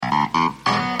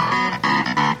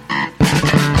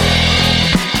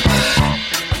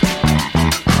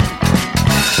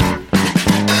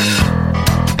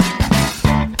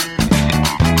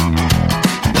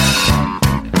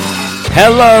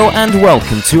Hello and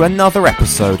welcome to another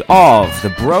episode of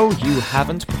the Bro You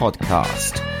Haven't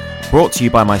podcast. Brought to you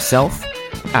by myself,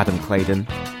 Adam Claydon.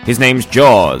 His name's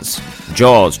Jaws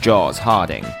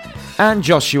Harding. And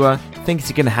Joshua thinks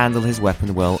he can handle his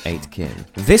weapon well, Aitken.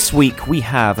 This week we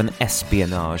have an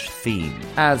espionage theme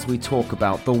as we talk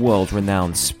about the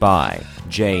world-renowned spy,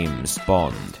 James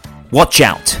Bond. Watch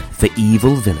out for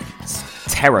evil villains,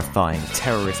 terrifying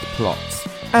terrorist plots,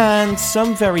 and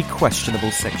some very questionable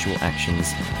sexual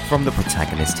actions from the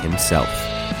protagonist himself.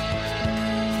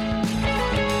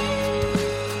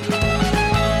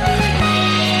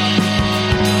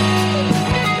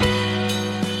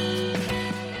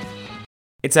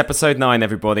 It's episode 9,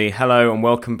 everybody. Hello and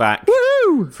welcome back.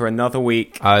 Woo! For another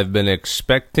week. I've been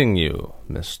expecting you,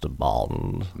 Mr.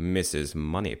 Bond. Mrs.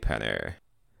 Moneypenny.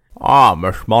 Ah,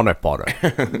 Miss Moneypenny.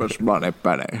 Miss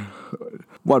Moneypenny.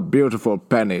 What beautiful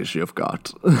pennies you've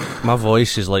got. My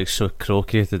voice is like so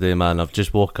croaky today, man. I've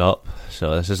just woke up,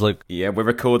 so this is like... Yeah, we're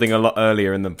recording a lot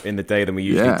earlier in the day than we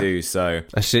usually do, so...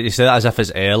 You say that as if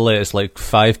it's early. It's like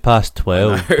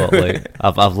 12:05, but like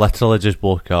I've literally just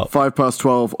woke up.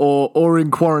 12:12, or in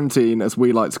quarantine, as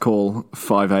we like to call,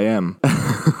 5 a.m.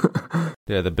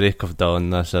 Yeah, the break of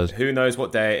dawn, this is. Who knows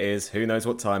what day it is, who knows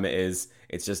what time it is.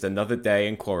 It's just another day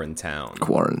in Quarantown.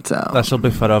 This will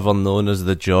be forever known as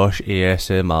the Josh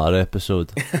ASMR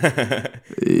episode.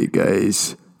 Hey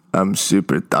guys, I'm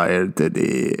super tired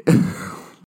today.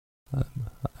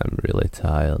 I'm really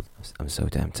tired. I'm so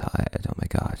damn tired, oh my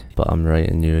god. But I'm right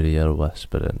in your ear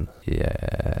whispering,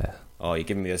 yeah. Oh, you're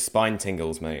giving me the spine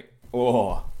tingles, mate.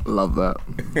 Oh. Love that.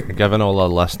 Giving all our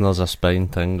listeners a spine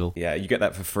tingle. Yeah, you get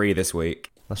that for free this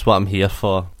week. That's what I'm here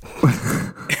for.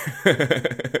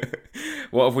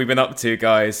 What have we been up to,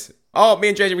 guys? Oh, me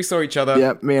and JJ, we saw each other.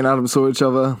 Yep, me and Adam saw each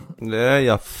other. Yeah,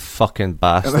 you fucking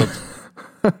bastard.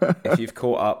 If you've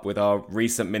caught up with our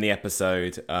recent mini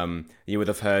episode, you would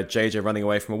have heard JJ running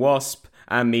away from a wasp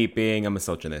and me being a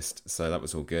misogynist. So that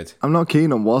was all good. I'm not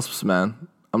keen on wasps, man.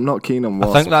 I'm not keen on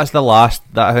wasps. I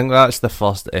think that's the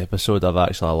first episode I've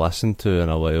actually listened to in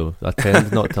a while. I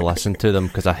tend not to listen to them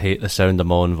because I hate the sound of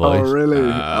my own voice. Oh, really?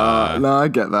 No, I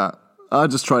get that. I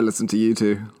just try to listen to you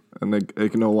two and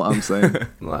ignore what I'm saying.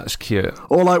 That's cute.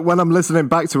 Or like when I'm listening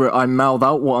back to it, I mouth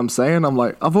out what I'm saying. I'm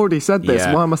like, I've already said this.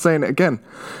 Yeah. Why am I saying it again?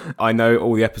 I know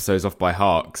all the episodes off by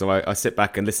heart, so I sit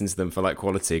back and listen to them for like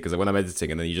quality, because when I'm editing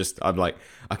and then I'm like,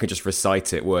 I can just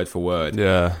recite it word for word.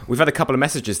 Yeah. We've had a couple of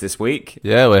messages this week.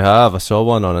 Yeah, we have. I saw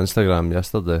one on Instagram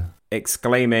yesterday.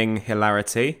 Exclaiming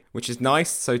hilarity, which is nice,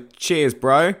 so cheers,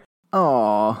 bro.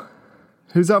 Aww.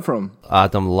 Who's that from?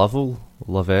 Adam Lavelle.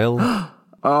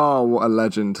 Oh, what a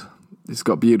legend. He's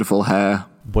got beautiful hair.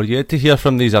 We're yet to hear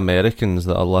from these Americans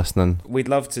that are listening. We'd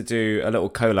love to do a little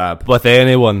collab. With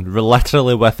anyone.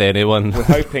 Literally with anyone. We're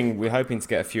hoping to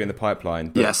get a few in the pipeline.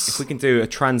 But yes. If we can do a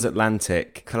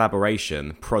transatlantic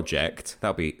collaboration project,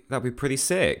 that'd be pretty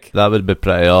sick. That would be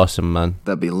pretty awesome, man.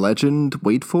 That'd be legend.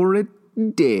 Wait for it.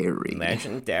 Dairy.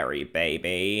 Legendary,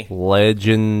 baby.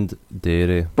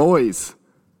 Legendary. Boys.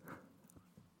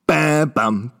 Ba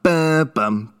bum ba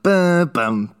bum ba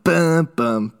bum ba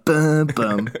bum ba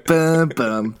bum ba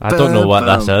bum. I don't know what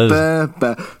that says.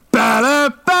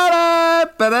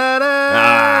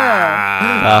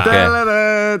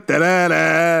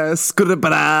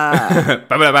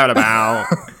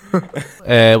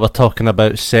 We're talking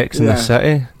about Sex in the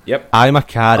City. Yep. I'm a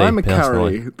Carrie. I'm a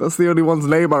Carrie. That's the only one's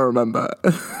name I remember.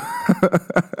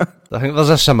 I think there's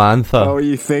a Samantha. Oh,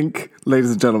 you think?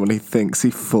 Ladies and gentlemen, he thinks. He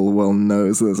full well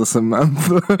knows there's a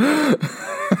Samantha.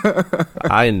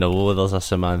 I know there's a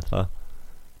Samantha.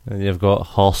 And you've got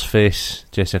Horseface,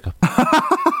 Jessica.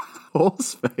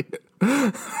 Horseface?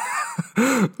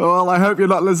 Well, I hope you're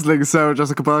not listening, Sarah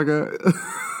Jessica Parker.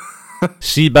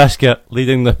 Seabiscuit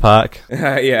leading the pack.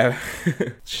 Yeah.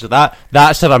 So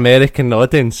that's our American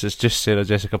audience. It's just Sarah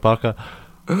Jessica Parker.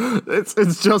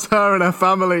 It's just her and her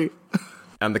family.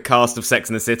 And the cast of Sex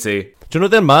and the City. Do you know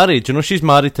they're married? Do you know she's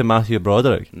married to Matthew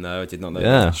Broderick? No, I did not know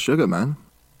Yeah. that. Sugar, man.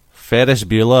 Ferris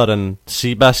Bueller and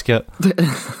Seabiscuit.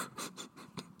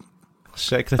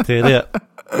 Secretariat.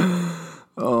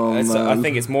 Oh, man. I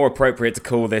think it's more appropriate to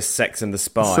call this Sex and the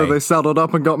Spy. So they saddled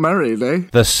up and got married, eh?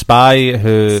 The spy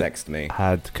who Sexed me.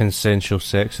 had consensual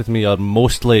sex with me, or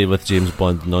mostly with James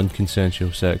Bond,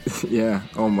 non-consensual sex. Yeah.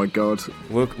 Oh my god.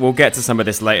 We'll get to some of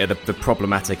this later, the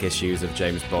problematic issues of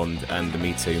James Bond and the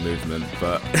Me Too movement,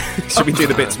 but should we do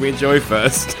the bits we enjoy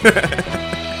first?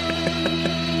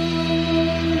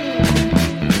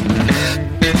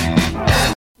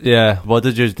 Yeah, what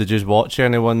did you watch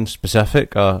anyone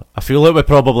specific? I feel like we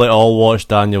probably all watched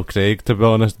Daniel Craig, to be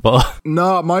honest, but...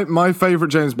 No, my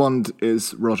favourite James Bond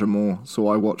is Roger Moore, so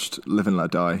I watched Live and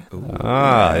Let Die.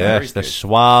 Yes, the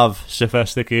suave,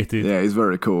 sophisticated. Yeah, he's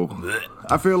very cool.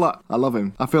 I feel like, I love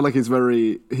him. I feel like he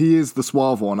is the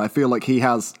suave one. I feel like he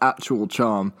has actual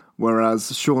charm,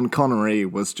 whereas Sean Connery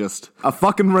was just a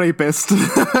fucking rapist.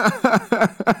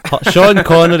 Sean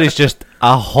Connery's just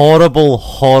a horrible,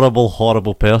 horrible,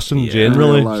 horrible person,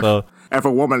 generally. So if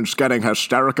a woman's getting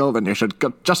hysterical, then you should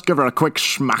just give her a quick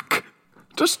smack.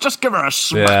 Just give her a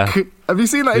smack. Yeah. Have you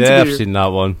seen that interview? Yeah, I've seen that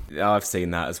one. Yeah, I've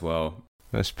seen that as well.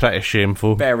 It's pretty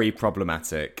shameful. Very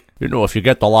problematic. You know, if you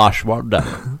get the last word,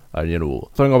 and you know,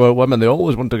 the thing about women, they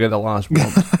always want to get the last word.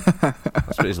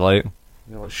 That's what he's like.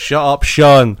 You're like, shut up,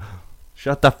 Sean.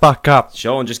 Shut the fuck up.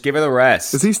 Sean, just give her the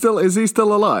rest. Is he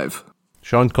still alive?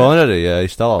 Sean Connery, yeah,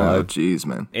 he's still Oh, alive. jeez,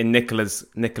 man. In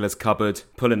Nicola's cupboard,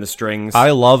 pulling the strings.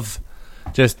 I love,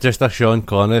 just a Sean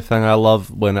Connery thing, I love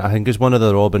when, I think it's one of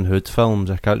the Robin Hood films,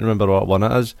 I can't remember what one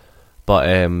it is, but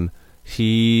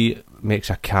he makes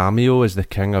a cameo as the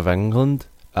King of England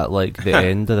at like the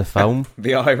end of the film.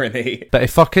 The irony. But he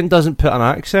fucking doesn't put an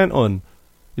accent on.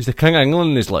 He's the King of England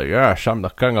and he's like, yes, I'm the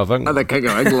King of England. And the King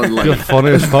of England, like... You're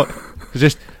funny as fuck. It's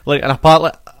just, like, and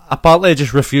apparently he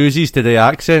just refuses to do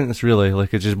accents, really.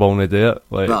 Like, he just won't do it.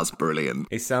 Like, That's brilliant.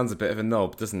 He sounds a bit of a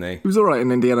knob, doesn't he? He was alright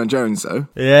in Indiana Jones, though.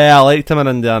 yeah, I liked him in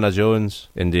Indiana Jones.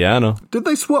 Indiana. Did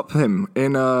they swap him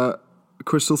in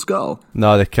Crystal Skull?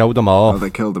 No, they killed him Oh, off. they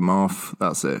killed him off.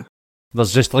 That's it.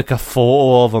 There's just like a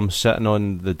photo of him sitting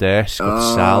on the desk with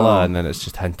Salah, and then it's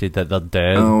just hinted that they're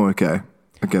dead. Oh, okay.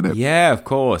 I get it. Yeah, of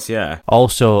course, yeah.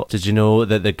 Also, did you know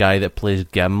that the guy that plays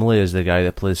Gimli is the guy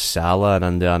that plays Salah in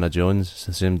Indiana Jones? It's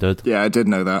the same dude. Yeah, I did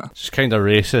know that. It's kind of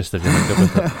racist if you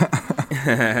think about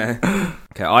it.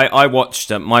 Okay, I watched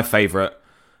my favourite,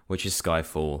 which is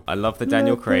Skyfall. I love the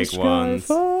Daniel Craig ones.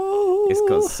 It's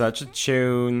got such a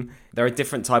tune. They're a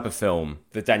different type of film,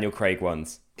 the Daniel Craig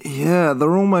ones. Yeah,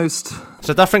 they're almost... It's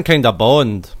a different kind of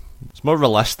Bond. It's more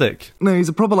realistic. No, he's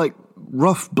a proper, like,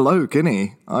 rough bloke, isn't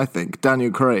he? I think,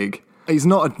 Daniel Craig. He's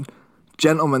not a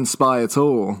gentleman spy at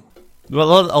all.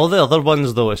 Well, all the other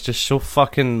ones, though, it's just so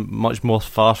fucking much more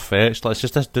far-fetched. Like, it's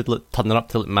just this dude like, turning up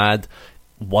to like, mad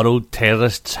world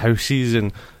terrorists' houses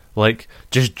and, like,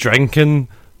 just drinking.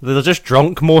 They're just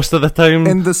drunk most of the time.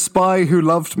 In The Spy Who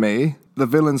Loved Me, the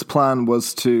villain's plan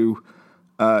was to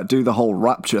do the whole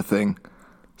rapture thing.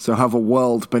 So have a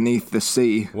world beneath the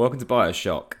sea Welcome to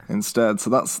Bioshock. instead. So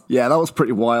that was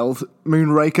pretty wild.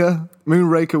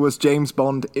 Moonraker was James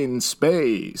Bond in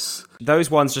space. Those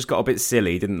ones just got a bit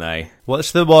silly, didn't they?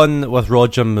 What's the one with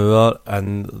Roger Moore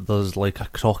and there's like a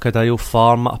crocodile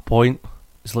farm at a point?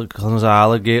 It's like there's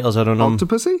alligators around them.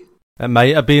 Octopussy? It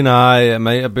might have been, it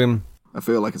might have been. I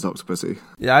feel like it's Octopussy.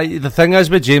 Yeah, the thing is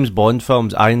with James Bond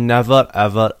films, I never,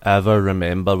 ever, ever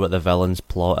remember what the villain's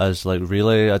plot is. Like,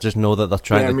 really, I just know that they're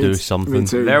trying to do something. Me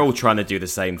too. They're all trying to do the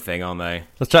same thing, aren't they?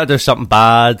 They're trying to do something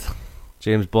bad.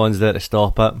 James Bond's there to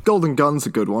stop it. Golden Gun's a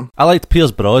good one. I liked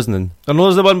Pierce Brosnan. I know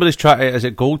there's the one where he's trying to, is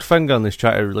it Goldfinger, and he's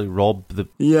trying to like rob the...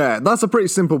 Yeah, that's a pretty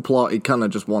simple plot. He kind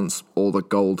of just wants all the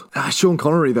gold. Sean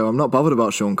Connery, though. I'm not bothered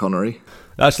about Sean Connery.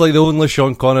 That's like the only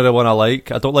Sean Connery one I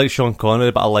like. I don't like Sean Connery,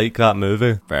 but I like that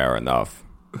movie. Fair enough.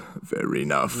 Fair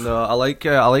enough. No, I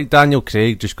like Daniel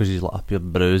Craig just because he's like a pure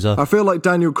bruiser. I feel like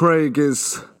Daniel Craig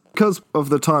is... Because of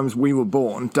the times we were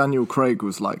born, Daniel Craig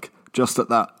was like... Just at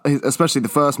that, especially the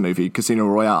first movie, Casino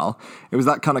Royale, it was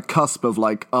that kind of cusp of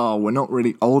like, oh, we're not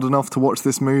really old enough to watch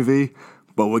this movie,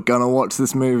 but we're gonna watch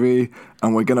this movie,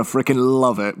 and we're gonna freaking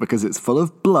love it because it's full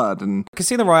of blood and...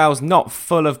 Casino Royale's not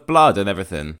full of blood and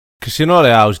everything. Casino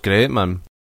Royale's great, man.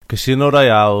 Casino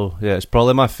Royale, yeah, it's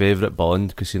probably my favourite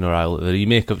Bond, Casino Royale. The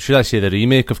remake of, should I say the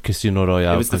remake of Casino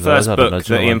Royale? It was the first book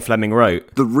that Ian Fleming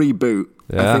wrote. The reboot.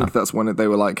 Yeah. I think that's when they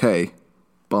were like, hey,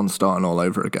 Bond's starting all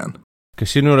over again.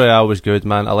 Casino Royale was good,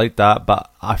 man. I liked that,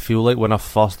 but I feel like when I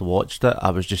first watched it,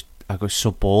 I got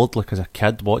so bored, like as a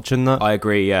kid watching that. I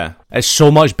agree, yeah. It's so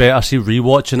much better, see,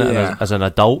 rewatching it Yeah. as an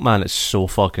adult, man, it's so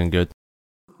fucking good.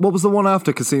 What was the one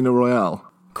after Casino Royale?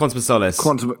 Quantum of Solace.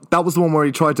 That was the one where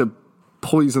he tried to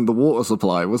poison the water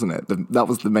supply, wasn't it? That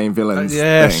was the main villain's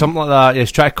Yeah, thing. something like that. Yeah,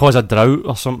 he's trying to cause a drought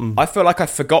or something. I feel like I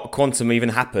forgot Quantum even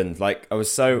happened. Like, I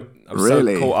was so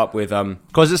Really? caught up with...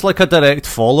 Because it's like a direct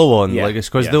follow-on. Yeah, Like, it's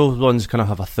because yeah. those ones kind of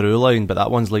have a through line, but that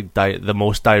one's like the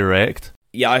most direct.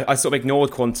 Yeah, I sort of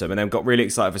ignored Quantum and then got really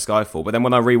excited for Skyfall. But then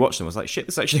when I rewatched them, I was like, shit,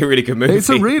 this is actually a really good movie. It's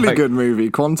a really Like, good movie,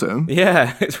 Quantum.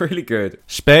 Yeah, it's really good.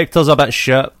 Spectre's a bit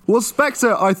shit. Well,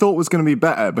 Spectre I thought was going to be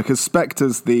better because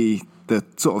Spectre's the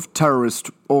sort of terrorist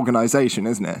organisation,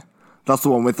 isn't it? That's the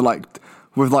one with like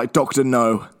with like Dr.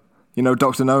 No. You know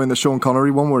Dr. No in the Sean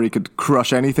Connery one where he could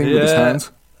crush anything with his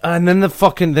hands? And then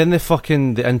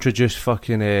they introduce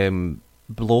fucking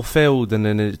Blofeld, and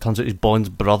then it turns out he's Bond's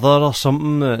brother or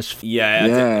something.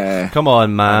 Yeah. Come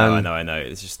on, man. I know.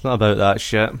 It's just It's not about that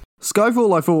shit.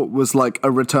 Skyfall, I thought, was like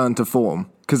a return to form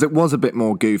because it was a bit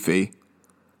more goofy,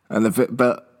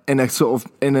 but in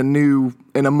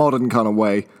a modern kind of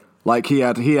way. Like he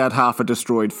had half a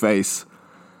destroyed face,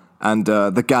 and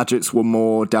the gadgets were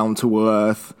more down to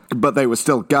earth, but they were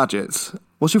still gadgets.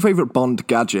 What's your favourite Bond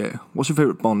gadget?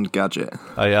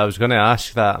 I was going to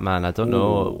ask that, man. I don't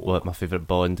know what my favourite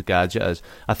Bond gadget is.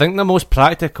 I think the most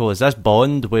practical is this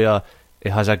Bond where he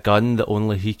has a gun that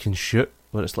only he can shoot,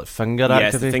 where it's like finger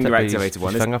activated. it's the finger activated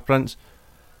one. Fingerprints.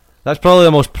 That's probably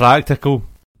the most practical.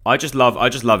 I just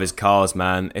love his cars,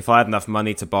 man. If I had enough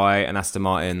money to buy an Aston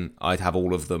Martin, I'd have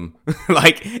all of them.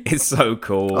 Like, it's so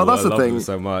cool. Oh, that's I the love thing. them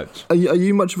so much. Are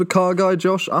you much of a car guy,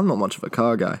 Josh? I'm not much of a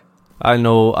car guy. I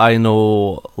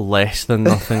know less than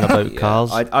nothing about cars.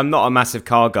 I'm not a massive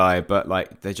car guy, but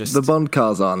like they're just The Bond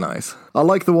cars are nice. I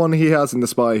like the one he has in The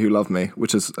Spy Who Loved Me,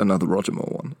 which is another Roger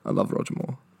Moore one. I love Roger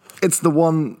Moore. It's the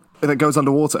one that goes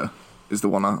underwater, is the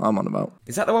one I'm on about.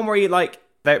 Is that the one where you like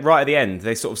right at the end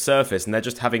they sort of surface and they're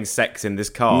just having sex in this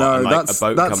car? No, and, like, a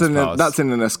boat comes past. That's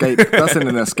in an escape. That's in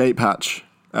an escape hatch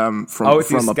from it's from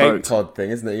the a escape boat. pod thing,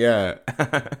 isn't it? Yeah.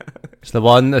 It's the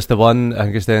one. I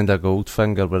think it's the end of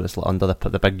Goldfinger where it's like under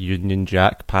the big Union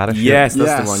Jack parachute. Yes, that's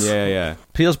Yes. the one. Yeah.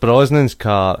 Pierce Brosnan's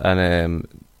car and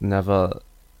Never.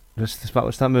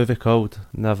 What's that movie called?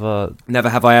 Never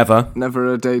Have I ever.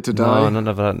 Never a Day to Die. No,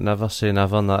 never say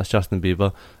never. And that's Justin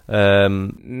Bieber.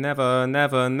 Never.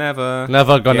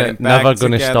 Never gonna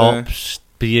together. stop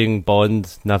being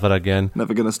Bond. Never again.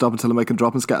 Never gonna stop until I make a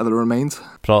drop and scatter the remains.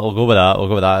 We'll go with that.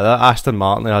 That Aston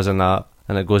Martin has in that,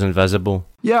 and it goes invisible.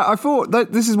 Yeah, I thought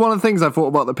that this is one of the things I thought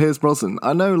about the Pierce Brosnan.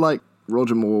 I know, like,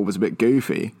 Roger Moore was a bit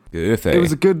goofy. It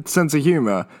was a good sense of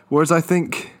humour, whereas I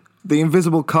think the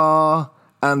invisible car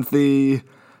and you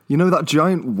know that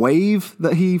giant wave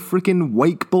that he freaking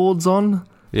wakeboards on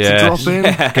to drop in?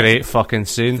 Great fucking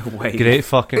scene. Great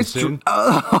fucking scene.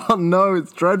 Oh no,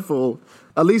 it's dreadful.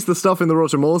 At least the stuff in the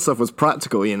Roger Moore stuff was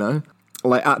practical, you know?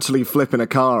 Like actually flipping a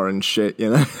car and shit,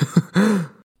 you know?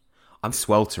 I'm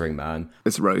sweltering, man.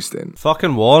 It's roasting.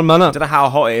 Fucking warm, innit? I don't know how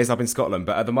hot it is up in Scotland,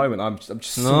 but at the moment I'm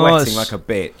just sweating like a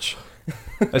bitch.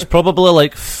 It's probably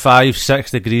like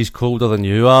 5-6 degrees colder than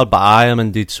you are, but I am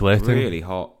indeed sweating. Really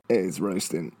hot. It is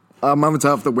roasting. I'm having to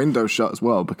have the window shut as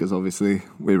well because obviously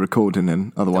we're recording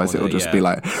and otherwise it'll just be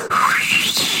like...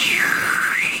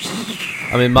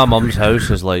 I mean, my mum's house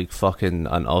is like fucking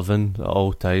an oven at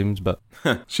all times, but...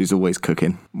 She's always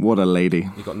cooking. What a lady.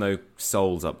 You got no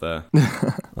souls up there.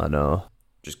 I know.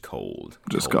 Just cold.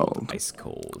 Cold. Ice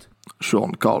cold.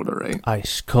 Sean Connery.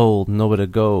 Ice cold, nowhere to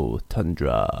go,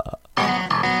 tundra.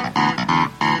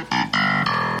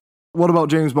 What about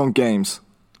James Bond games?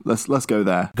 Let's go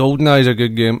there. GoldenEye's a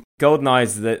good game.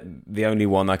 GoldenEye's the only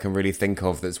one I can really think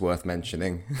of that's worth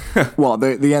mentioning. What,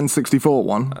 the N64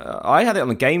 one? I had it on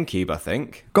the GameCube, I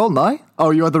think. GoldenEye?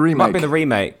 Oh, you had the It remake. might have been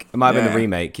the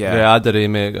remake. Yeah. I had the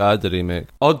remake.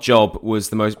 Oddjob was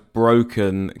the most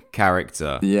broken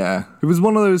character. Yeah. It was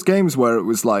one of those games where it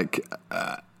was like...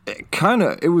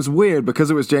 it was weird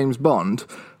because it was James Bond,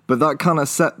 but that kind of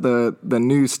set the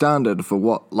new standard for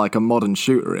what like a modern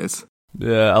shooter is.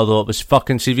 Yeah, although it was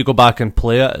fucking... See, if you go back and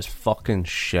play it, it's fucking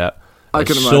shit. I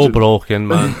can It's imagine. so broken,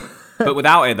 man. But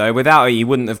without it, you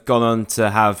wouldn't have gone on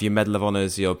to have your Medal of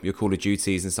Honors, your Call of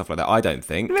Duties and stuff like that, I don't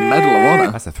think. Medal of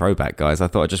Honor. That's a throwback, guys. I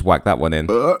thought I'd just whack that one in.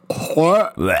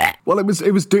 What? Well, it was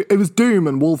Doom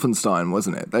and Wolfenstein,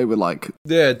 wasn't it? They were like...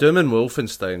 Yeah, Doom and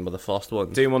Wolfenstein were the first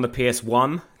ones. Doom on the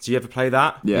PS1. Did you ever play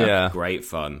that? Yeah. Great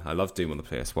fun. I love Doom on the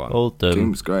PS1. Old Doom.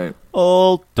 Doom's great.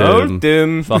 Old Doom. Old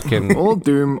Doom. Fucking... All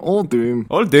Doom. Old Doom.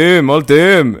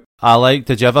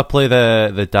 Did you ever play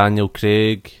the Daniel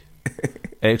Craig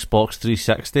Xbox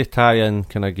 360 tie-in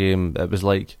kind of game? It was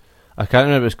like, I can't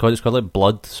remember what it's called. It's called like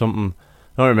Blood something.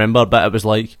 I don't remember, but it was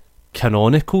like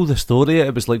canonical, the story.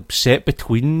 It was like set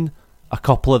between a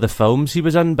couple of the films he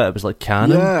was in, but it was like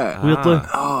canon, weirdly.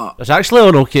 It's actually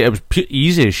okay. It was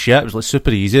easy as shit. It was like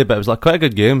super easy, but it was like quite a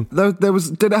good game. Did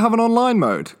it have an online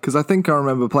mode? Because I think I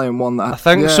remember playing one that... I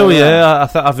think so, yeah.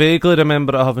 I vaguely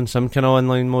remember it having some kind of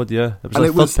online mode, yeah. It was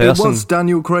And like third person. it was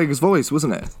Daniel Craig's voice,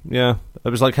 wasn't it? Yeah. It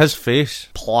was like his face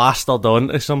plastered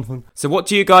onto something. So what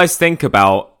do you guys think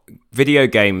about video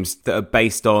games that are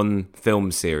based on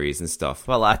film series and stuff?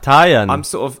 Well, like a tie-in. I'm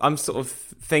sort of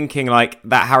thinking like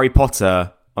that Harry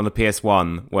Potter on the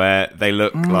PS1 where they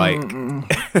look like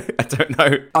I don't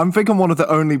know. I'm thinking one of the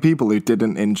only people who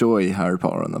didn't enjoy Harry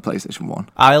Potter on the PlayStation 1.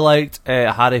 I liked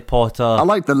Harry Potter. I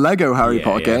like the Lego Harry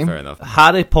Potter game. Fair enough.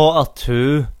 Harry Potter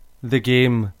 2, the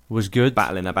game, was good.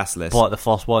 Battling a Basilisk. But the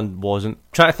first one wasn't.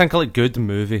 Try to think of like good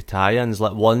movie tie-ins,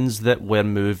 like ones that were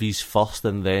movies first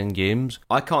and then games.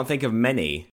 I can't think of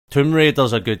many. Tomb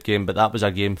Raider's a good game, but that was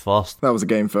a game first. That was a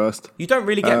game first. You don't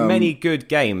really get many good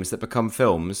games that become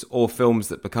films or films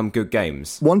that become good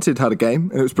games. Wanted had a game,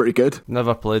 and it was pretty good.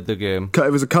 Never played the game. It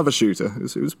was a cover shooter.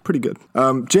 It was pretty good.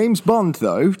 James Bond,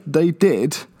 though, they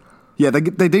did... Yeah, they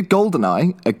did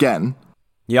GoldenEye again.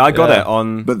 Yeah, I got it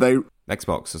on But they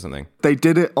Xbox or something. They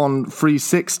did it on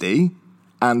 360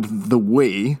 and the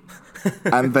Wii,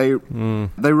 and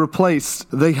they replaced...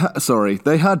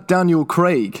 They had Daniel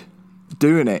Craig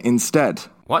doing it instead.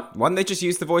 What? Why didn't they just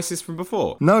use the voices from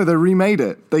before? No, they remade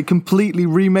it. They completely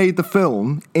remade the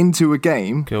film into a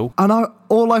game. Cool. And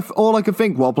all I could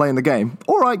think while playing the game,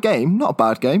 alright game, not a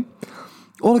bad game.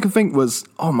 All I could think was,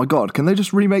 oh my god, can they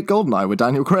just remake GoldenEye with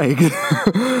Daniel Craig?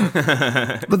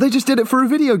 But they just did it for a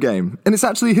video game, and it's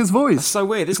actually his voice. That's so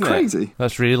weird, isn't it's crazy.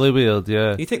 That's really weird,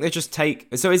 yeah. You think they just take...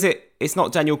 So it's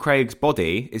not Daniel Craig's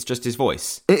body, it's just his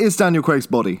voice? It is Daniel Craig's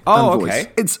body and voice.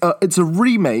 Okay. It's a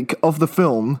remake of the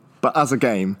film, but as a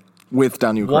game with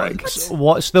Daniel Craig.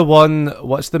 What's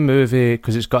the movie,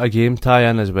 because it's got a game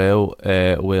tie-in as well,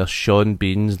 where Sean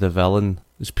Bean's the villain.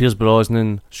 It's Pierce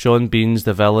Brosnan, Sean Bean's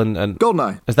the villain, and...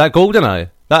 GoldenEye. Is that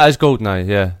GoldenEye? That is GoldenEye,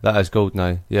 yeah. That is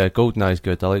GoldenEye. Yeah, GoldenEye's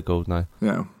good. I like GoldenEye.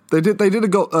 Yeah. They did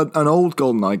an old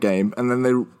GoldenEye game, and then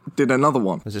they did another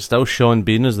one. Is it still Sean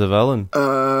Bean as the villain?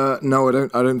 No,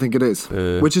 I don't think it is.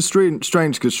 Which is strange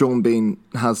because Sean Bean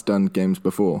has done games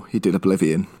before. He did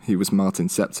Oblivion. He was Martin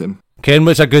Septim.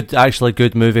 Kenwood's a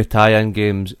good movie tie-in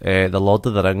games. The Lord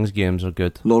of the Rings games are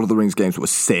good. Lord of the Rings games were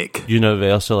sick.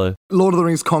 Universally. Lord of the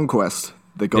Rings Conquest.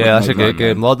 That's a good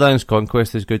game. Lord of the Rings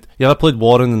Conquest is good. You ever played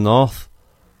War in the North?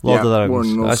 Lord of the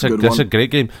Rings. That's a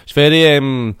great game. It's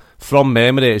very, from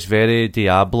memory, it's very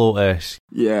Diablo-esque.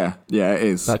 Yeah, it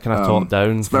is. That kind of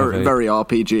top-down. It's very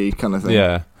RPG kind of thing.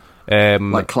 Yeah.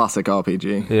 Like classic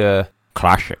RPG. Yeah.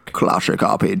 Classic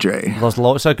RPG. There's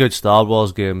lots of good Star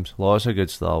Wars games.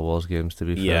 To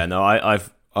be fair. Yeah, no,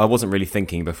 I wasn't really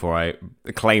thinking before I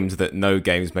claimed that no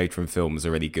games made from films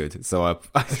are really good. So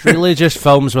it's really just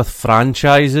films with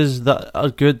franchises that are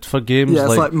good for games. Yeah,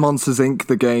 it's like Monsters Inc.,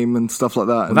 the game, and stuff like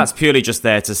that. Well, that's purely just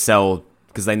there to sell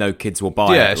because they know kids will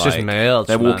buy it. Yeah, it's just merch.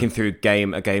 They're walking through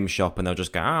a game shop and they'll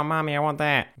just go, "Oh, mommy, I want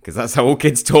that," because that's how all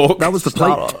kids talk. That was the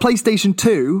PlayStation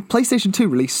 2. PlayStation 2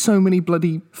 released so many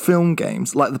bloody film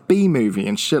games, like the B movie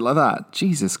and shit like that.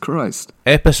 Jesus Christ.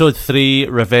 Episode 3,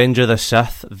 Revenge of the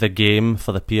Sith, the game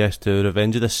for the PS2.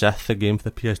 Revenge of the Sith, the game for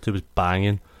the PS2 was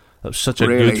banging. That was such a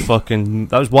good fucking...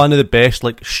 That was one of the best,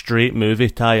 like, straight movie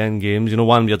tie-in games. You know,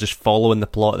 one where you're just following the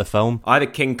plot of the film. I had a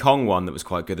King Kong one that was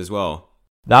quite good as well.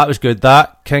 That was good.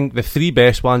 The three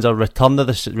best ones are Revenge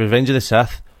of the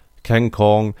Sith, King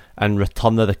Kong, and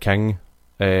Return of the King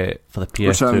for the PS2.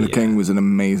 Return of the King was an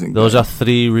amazing Those game. are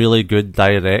three really good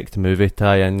direct movie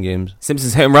tie-in games.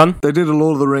 Simpsons Hit and Run. They did a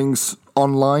Lord of the Rings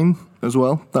online as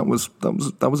well. That was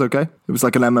okay. It was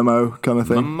like an MMO kind of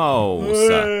thing.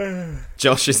 Mimosa.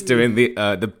 Josh is doing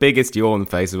the biggest yawn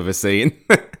face I've ever seen.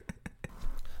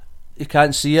 You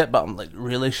can't see it, but I'm like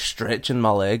really stretching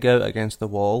my leg out against the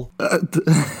wall.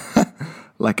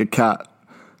 Like a cat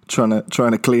trying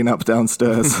to clean up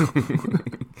downstairs.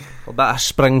 A bit of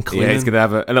spring cleaning. Yeah, he's going to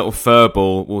have a little fur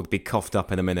ball. Will be coughed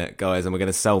up in a minute, guys, and we're going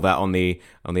to sell that on the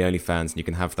OnlyFans, and you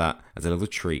can have that as a little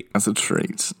treat. As a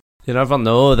treat. You never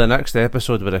know, the next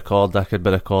episode we record, I could be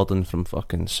recording from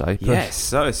fucking Cyprus. Yes,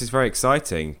 so this is very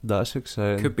exciting. That's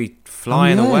exciting. Could be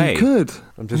flying away. Could.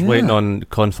 I'm just waiting on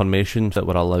confirmation that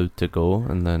we're allowed to go,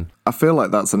 and then... I feel like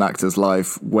that's an actor's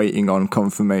life, waiting on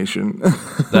confirmation.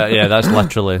 That's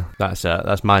literally, that's it.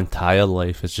 That's my entire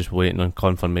life, is just waiting on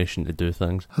confirmation to do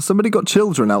things. Has somebody got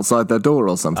children outside their door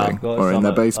or something? Or in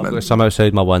their basement? I've got some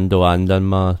outside my window and in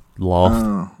my loft.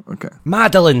 Oh, okay.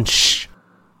 Madeline, shh!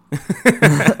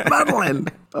 Madeline!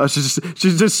 Oh, she's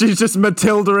just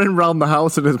Matilda-ing round the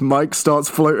house and his mic starts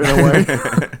floating away.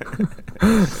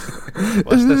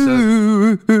 What's this?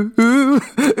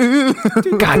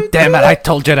 God damn it, I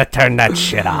told you to turn that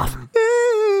shit off.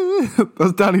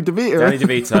 That's Danny DeVito. Danny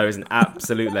DeVito is an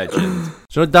absolute legend.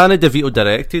 So Danny DeVito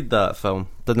directed that film.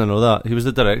 Didn't know that. He was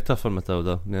the director for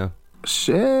Matilda, yeah.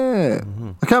 Shit.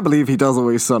 I can't believe he does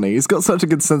Always Sunny. He's got such a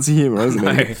good sense of humour,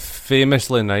 hasn't he?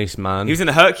 Famously nice man. He was in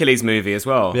the Hercules movie as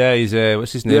well. Yeah, he's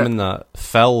what's his name in that?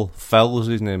 Phil. Phil's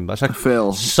his name. That's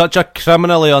Phil. such a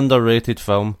criminally underrated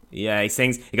film. Yeah, he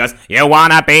sings. He goes, "You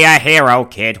wanna be a hero,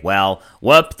 kid? Well,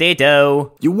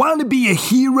 whoop-de-doo." You want to be a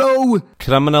hero?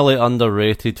 Criminally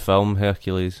underrated film,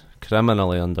 Hercules.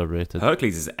 Criminally underrated.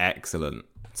 Hercules is excellent.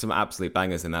 Some absolute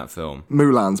bangers in that film.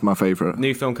 Mulan's my favourite.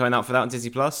 New film coming out for that on Disney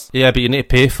Plus. Yeah, but you need to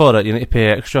pay for it. You need to pay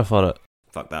extra for it.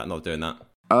 Fuck that, not doing that.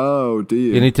 Oh, do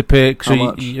you? You need to pay How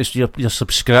much? your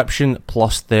subscription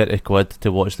plus 30 quid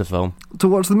to watch the film. To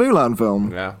watch the Mulan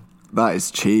film? Yeah. That is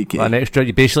cheeky. An extra,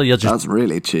 you're just That's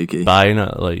really cheeky. buying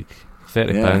it like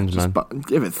 £30, man.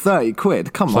 Give it 30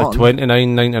 quid, come It's on. like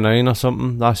 $29.99 or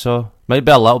something, I saw. Might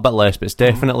be a little bit less, but it's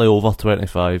definitely over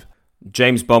 25.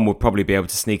 James Bond would probably be able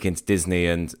to sneak into Disney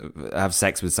and have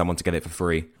sex with someone to get it for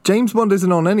free. James Bond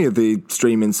isn't on any of the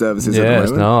streaming services at the Yeah, moment.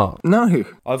 it's not. No.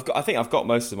 I think I've got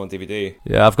most of them on DVD.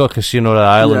 Yeah, I've got Casino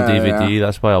Royale on Yeah, DVD, yeah.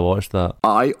 that's why I watched that.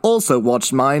 I also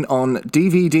watched mine on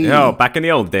DVD. Oh, back in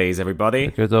the old days, everybody.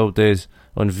 Good old days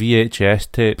on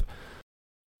VHS tape.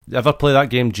 You ever play that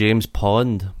game James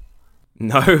Pond?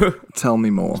 No. Tell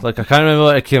me more. Like, I can't remember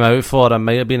what it came out for. It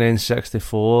might have been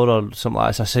N64 or something like that.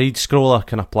 It's a side-scroller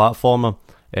kind of platformer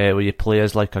where you play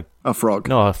as like A frog.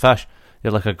 No, a fish.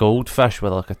 You're like a goldfish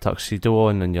with like a tuxedo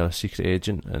on, and you're a secret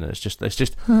agent, and it's just a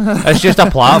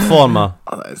platformer.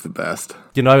 Oh, that is the best.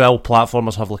 You know how all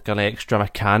platformers have like an extra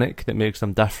mechanic that makes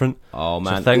them different. Oh, So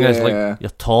the man. thing is, Yeah. like, your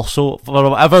torso, for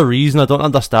whatever reason, I don't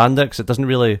understand it, because it doesn't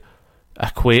really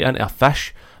equate into a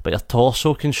fish, but your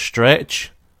torso can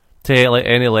stretch to like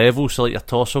any level, so like your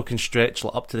torso can stretch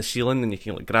like up to the ceiling, and you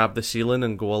can like grab the ceiling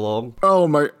and go along. Oh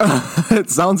my... it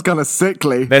sounds kind of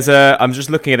sickly. I'm just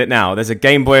looking at it now. There's a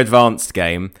Game Boy Advanced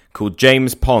game called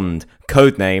James Pond,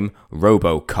 codename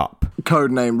RoboCop.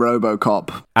 Codename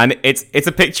Robocop. And it's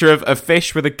a picture of a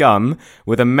fish with a gun,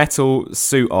 with a metal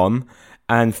suit on,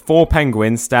 and 4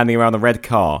 penguins standing around a red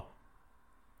car.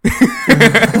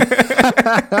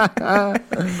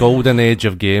 Golden age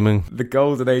of gaming. The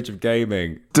golden age of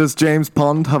gaming. Does James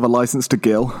Pond have a license to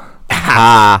gill?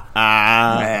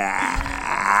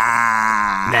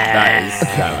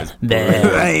 That was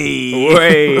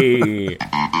way.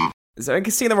 So in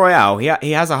Casino Royale,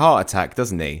 he has a heart attack,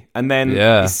 doesn't he? And then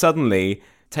he's suddenly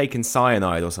taken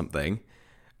cyanide or something,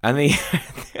 and he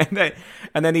and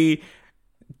then he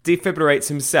defibrillates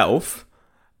himself,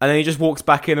 and then he just walks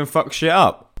back in and fucks shit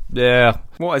up. Yeah.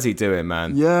 What is he doing,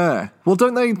 man? Yeah. Well,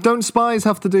 don't spies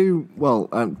have to do... Well,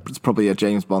 it's probably a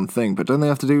James Bond thing, but don't they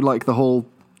have to do, like, the whole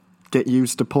get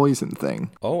used to poison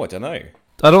thing? Oh, I don't know.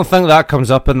 I don't think that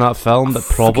comes up in that film, but I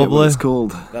forget what probably. it's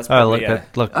called. That's probably,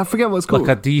 I forget what it's called.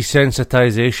 Like a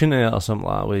desensitization to it or something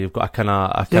like that, where you've got a kind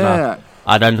of Yeah.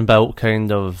 an inbuilt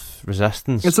kind of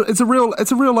resistance. It's a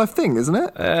real life thing, isn't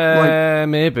it?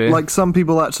 Maybe. Like some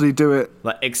people actually do it.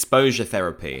 like exposure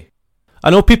therapy. I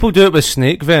know people do it with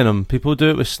snake venom. People do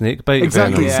it with snake bite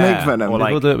Exactly, venom. snake venom. Or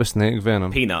People like do it with snake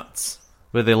venom. peanuts.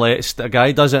 Where they a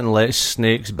guy does it and lets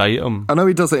snakes bite him. I know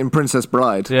he does it in Princess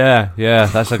Bride. Yeah,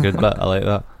 that's a good bit. I like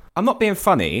that. I'm not being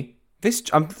funny.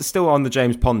 I'm still on the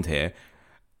James Pond here.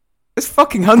 There's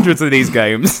fucking hundreds of these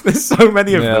games. There's so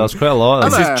many of Yeah, them. there's quite a lot.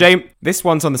 This is This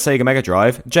one's on the Sega Mega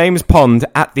Drive. James Pond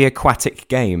at the Aquatic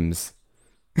Games.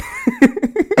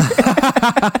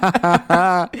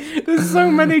 There's so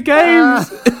many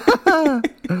games.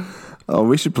 Oh,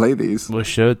 we should play these. We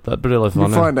should. That'd be really We'll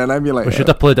funny. find an emulator. We should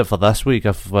have played it for this week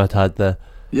if we'd had the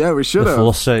Yeah, we should have.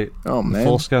 foresight. Oh, The man.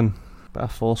 foreskin. Bit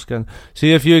of foreskin.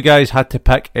 See, if you guys had to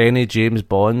pick any James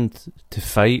Bond to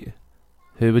fight,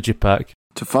 who would you pick?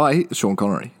 To fight, Sean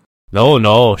Connery.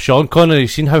 No, Sean Connery. You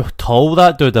seen how tall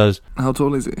that dude is? How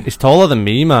tall is he? He's taller than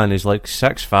me, man. He's like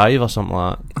 6'5" or something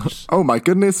like that. Just Oh my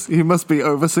goodness, he must be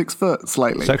over 6 foot,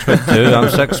 slightly. 6'2". I'm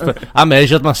 6 foot. I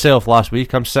measured myself last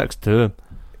week. I'm 6'2".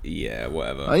 Yeah,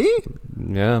 whatever. Are you?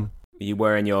 Yeah. Are you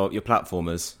wearing your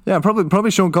platformers? Yeah,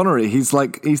 probably Sean Connery. He's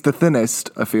the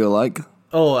thinnest, I feel like.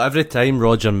 Oh, every time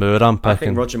Roger Moore I'm I think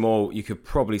picking. Roger Moore, you could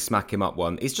probably smack him up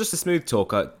one. He's just a smooth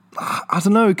talker. I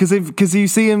don't know, because if you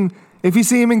see him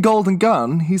in Golden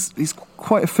Gun, he's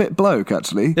quite a fit bloke,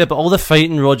 actually. Yeah, but all the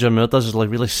fighting Roger Moore does is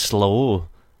like really slow.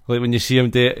 Like when you see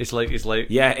him do it, it's like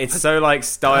Yeah, it's so like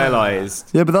stylized.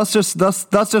 Yeah, but that's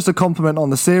just a compliment on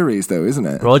the series, though, isn't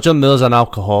it? Roger Moore's an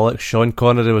alcoholic. Sean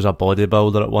Connery was a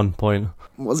bodybuilder at one point.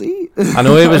 Was he? I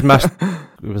know he was like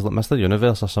Mr.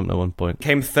 Universe or something at one point.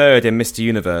 Came third in Mr.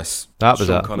 Universe. That was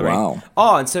Sean it. Connery. Wow.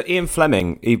 Oh, and so Ian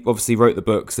Fleming, he obviously wrote the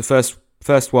books. The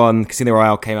first one, Casino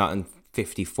Royale, came out in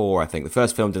 1954, I think. The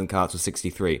first film didn't come out until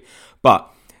 1963.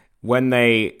 But when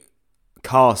they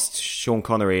cast Sean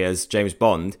Connery as James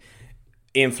Bond,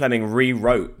 Ian Fleming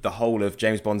rewrote the whole of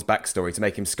James Bond's backstory to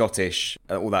make him Scottish,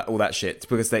 all that shit,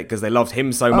 because they loved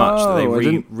him so much that they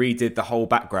redid the whole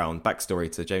backstory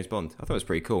to James Bond. I thought it was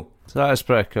pretty cool. So that is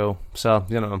pretty cool. So,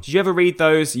 you know. Did you ever read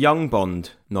those young Bond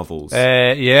novels?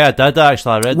 Yeah, I did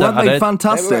actually. I read Weren't it. they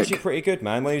fantastic? They were actually pretty good,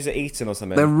 man. When he was at Eton or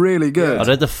something. They're really good. I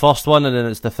read the first one, and then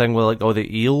it's the thing with like all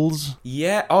the eels.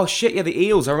 Yeah. Oh shit. Yeah, the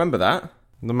eels. I remember that.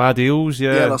 The mad eels,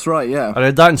 yeah. Yeah, that's right, yeah. I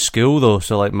read that in school though,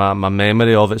 so like my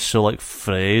memory of it's so like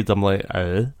frayed. I'm like,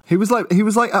 He was like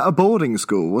at a boarding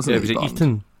school, wasn't Yeah, he? it was at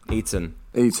Eton.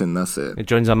 Eton, that's it. He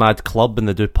joins a mad club and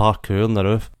they do parkour on the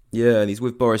roof. Yeah, and he's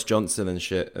with Boris Johnson and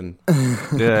shit. And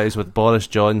Yeah, he's with Boris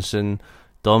Johnson,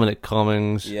 Dominic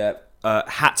Cummings, yeah,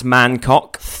 Hat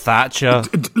Mancock. Thatcher.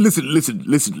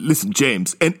 Listen,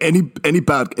 James. And any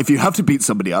bad, if you have to beat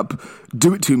somebody up,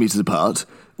 do it 2 meters apart.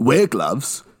 Wear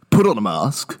gloves. Put on a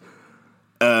mask.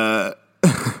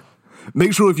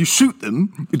 Make sure if you shoot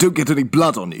them, you don't get any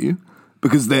blood on you,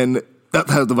 because then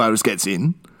that's how the virus gets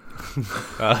in.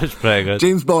 That's pretty good.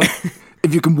 James Bond,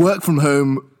 if you can work from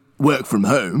home, work from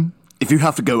home. If you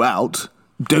have to go out,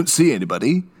 don't see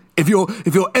anybody. If your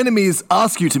enemies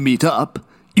ask you to meet up,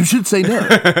 you should say no.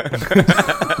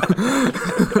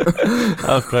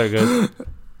 That's pretty good.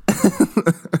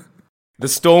 The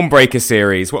Stormbreaker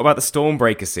series. What about the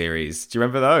Stormbreaker series? Do you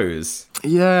remember those?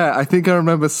 Yeah, I think I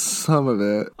remember some of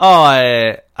it.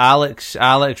 Oh, Alex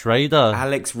Rider.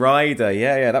 Alex Rider.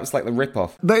 Yeah, that was like the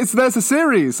rip-off. There's a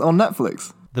series on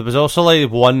Netflix. There was also like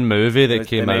one movie that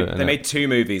came out. They made 2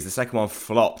 movies. The second one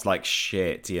flopped like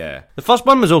shit, yeah. The first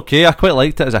one was okay. I quite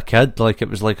liked it as a kid. Like, it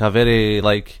was like a very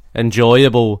like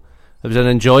enjoyable. It was an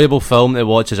enjoyable film to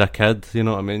watch as a kid. You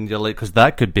know what I mean? You're like, because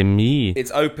that could be me.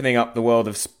 It's opening up the world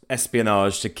of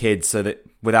espionage to kids so that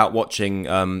without watching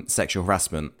sexual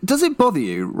harassment. Does it bother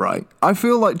you, right? I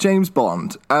feel like James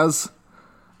Bond, as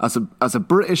a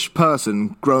British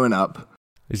person growing up,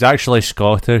 He's actually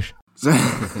Scottish.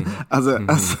 as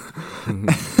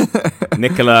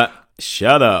Nicola,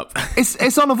 shut up.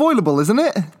 it's unavoidable, isn't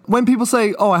it? When people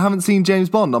say, "Oh, I haven't seen James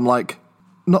Bond," I'm like,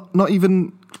 not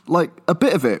even like a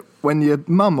bit of it when your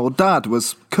mum or dad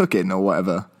was cooking or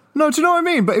whatever. No, do you know what I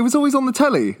mean? But it was always on the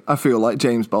telly. I feel like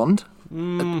James Bond.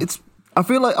 I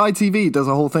feel like ITV does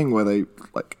a whole thing where they,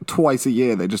 like, twice a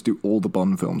year, they just do all the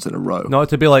Bond films in a row. Not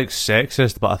to be like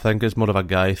sexist, but I think it's more of a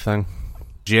guy thing.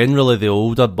 Generally, the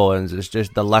older Bonds,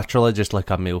 they're literally just like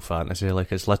a male fantasy.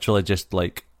 Like, it's literally just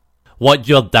like what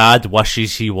your dad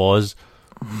wishes he was.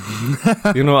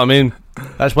 You know what I mean?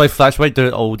 That's why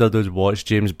the older dudes watch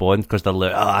James Bond, because they're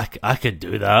like, I could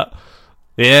do that.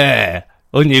 Yeah,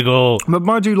 on you go. But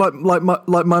mind you, like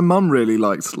my mum really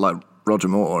likes like Roger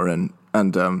Moore and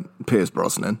Pierce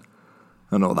Brosnan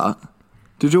and all that.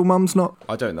 Did your mums not?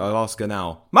 I don't know. I'll ask her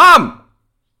now. Mum!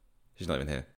 She's not even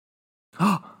here.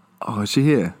 Oh, is she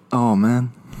here? Oh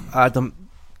man, Adam,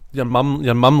 your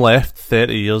mum left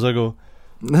 30 years ago.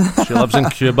 She lives in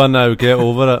Cuba now. Get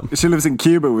over it. she lives in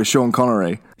Cuba with Sean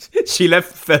Connery. She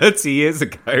left 30 years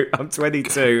ago. I'm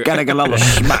 22. Getting a lot of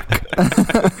smack.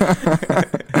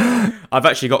 I've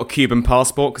actually got a Cuban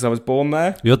passport because I was born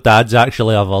there. Your dad's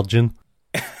actually a virgin.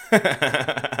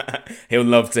 He'll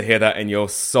love to hear that in your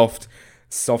soft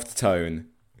tone.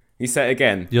 You say it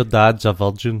again. Your dad's a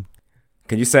virgin.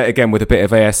 Can you say it again with a bit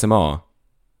of ASMR?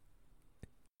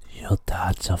 Your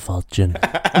dad's a virgin.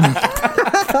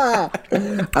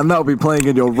 And that'll be playing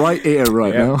in your right ear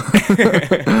right now.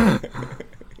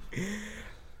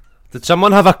 Did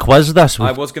someone have a quiz this week?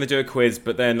 I was going to do a quiz,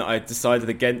 but then I decided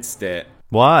against it.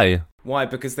 Why? Why?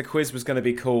 Because the quiz was going to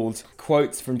be called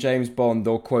Quotes from James Bond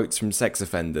or Quotes from Sex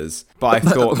Offenders. But I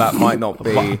thought that might not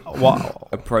be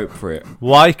appropriate.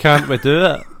 Why can't we do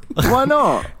it? Why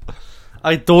not?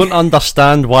 I don't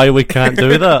understand why we can't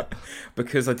do that.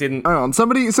 Because I didn't... Hang on,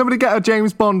 somebody get a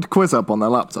James Bond quiz up on their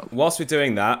laptop. Whilst we're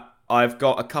doing that, I've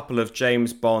got a couple of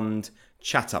James Bond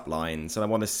chat-up lines, and I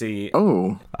want to see...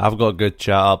 Oh. I've got good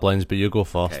chat-up lines, but you go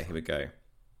first. Okay, here we go.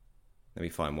 Let me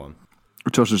find one.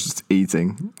 Josh is just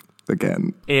eating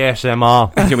again.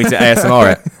 ASMR. Do you want me to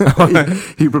ASMR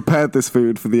it? He prepared this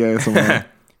food for the ASMR.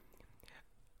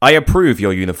 I approve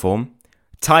your uniform.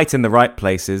 Tight in the right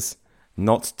places.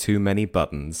 Not too many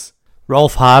buttons.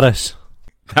 Rolf Harris.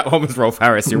 That one was Rolf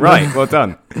Harris. You're right. Well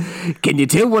done. Can you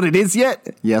tell what it is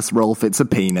yet? Yes, Rolf, it's a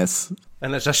penis.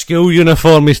 And it's a school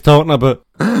uniform he's talking about.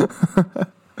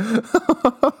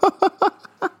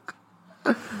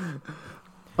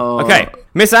 Okay,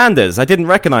 Miss Anders, I didn't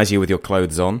recognise you with your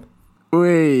clothes on.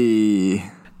 Wee.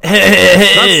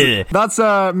 That's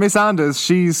Miss Anders.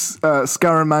 She's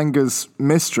Scaramanga's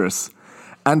mistress.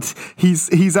 and he's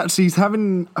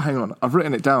having. Hang on, I've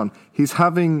written it down. He's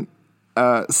having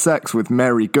sex with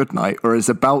Mary Goodnight, or is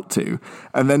about to,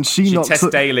 and then she knocks. Tess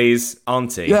Daly's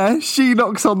auntie. Yeah, she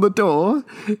knocks on the door.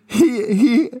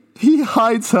 He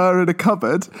hides her in a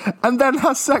cupboard, and then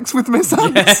has sex with Miss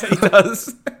Ant. Yeah, he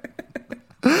does.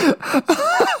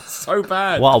 So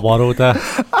bad. What a world there.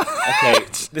 Okay,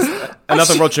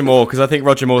 another Roger Moore, because I think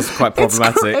Roger Moore's quite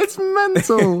problematic. It's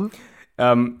mental.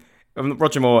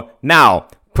 Roger Moore, now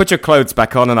put your clothes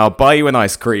back on and I'll buy you an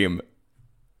ice cream.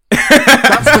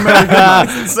 That's the Mary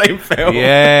Goodnight. Same film.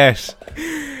 Yes.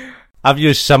 I've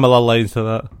used similar lines to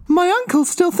that. My uncle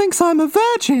still thinks I'm a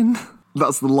virgin.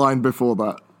 That's the line before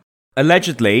that.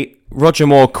 Allegedly, Roger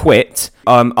Moore quit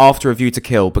after A View to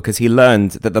Kill because he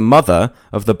learned that the mother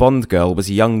of the Bond girl was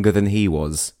younger than he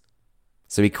was.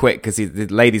 So he quit because the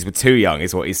ladies were too young,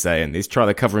 is what he's saying. He's trying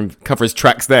to cover his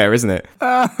tracks there, isn't it?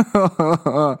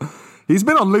 He's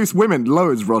been on Loose Women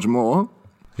loads, Roger Moore.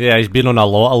 Yeah, he's been on a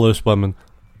lot of loose women.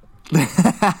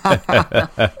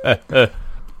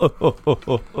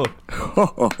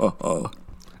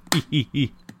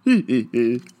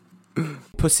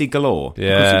 Pussy galore.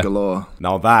 Yeah. Pussy galore.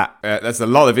 Now there's a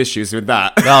lot of issues with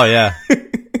that. Oh, yeah.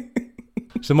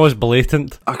 It's the most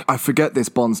blatant. I forget this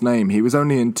Bond's name. He was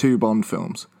only in 2 Bond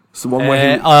films. So one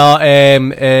where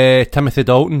Timothy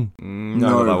Dalton.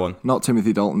 No, that one. Not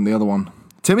Timothy Dalton, the other one.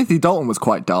 Timothy Dalton was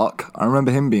quite dark. I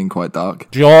remember him being quite dark.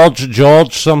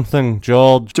 George something.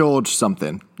 George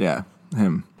something. Yeah,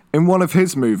 him. In one of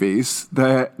his movies,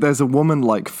 there's a woman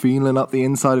like feeling up the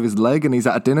inside of his leg, and he's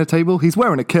at a dinner table. He's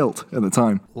wearing a kilt at the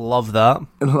time. Love that.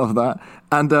 I love that.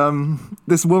 And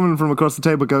this woman from across the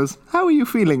table goes, "How are you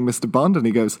feeling, Mr. Bond?" And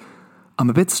he goes, "I'm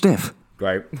a bit stiff."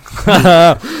 Great.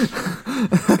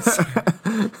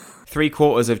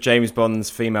 3/4 of James Bond's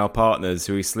female partners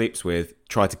who he sleeps with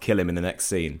try to kill him in the next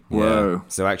scene. Whoa. Yeah.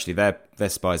 So actually, they're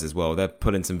spies as well. They're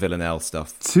pulling some villanelle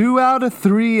stuff. 2 out of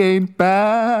 3 ain't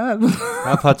bad.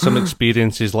 I've had some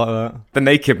experiences like that. The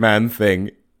naked man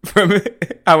thing from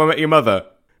How I Met Your Mother.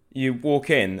 You walk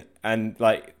in and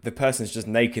like the person's just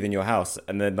naked in your house,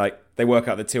 and then like they work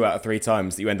out the 2 out of 3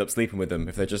 times that you end up sleeping with them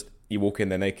if you walk in,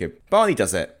 they're naked. Barney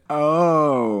does it.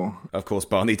 Oh. Of course,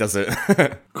 Barney does it.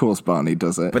 Of course, Barney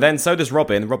does it. But then so does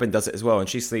Robin. Robin does it as well, and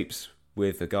she sleeps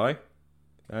with a guy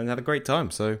and had a great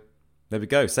time. So there we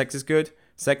go. Sex is good.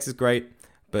 Sex is great.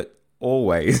 But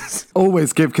always.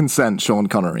 Always give consent, Sean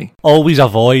Connery. Always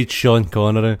avoid Sean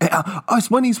Connery. It's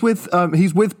when he's with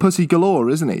Pussy Galore,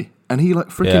 isn't he? And he like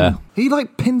freaking he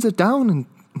like pins her down, and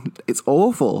it's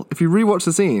awful. If you rewatch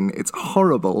the scene, it's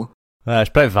horrible. It's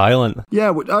pretty violent. Yeah,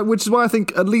 which is why I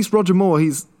think at least Roger Moore, he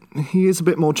is a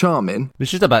bit more charming.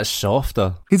 It's just a bit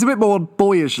softer. He's a bit more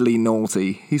boyishly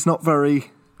naughty. He's not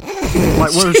very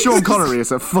like, whereas Sean Connery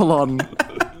is a full on.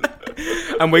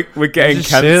 And we're getting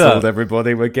cancelled,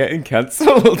 everybody. We're getting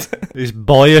cancelled. He's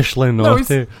boyishly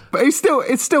naughty. But it's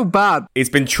still bad. He's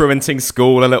been truanting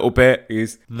school a little bit.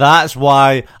 That's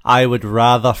why I would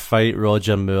rather fight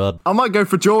Roger Moore. I might go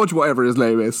for George, whatever his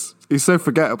name is. He's so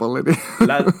forgettable, isn't he?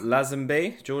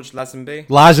 Lazenby? George Lazenby?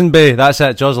 Lazenby, that's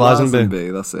it, George Lazenby.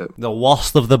 Lazenby, that's it. The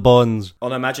worst of the Bonds.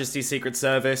 On Her Majesty's Secret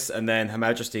Service, and then Her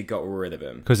Majesty got rid of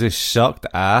him. Because he sucked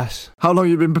ass. How long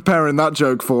have you been preparing that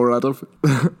joke for, Adam?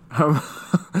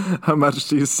 Her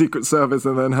Majesty's Secret Service,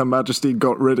 and then Her Majesty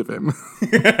got rid of him.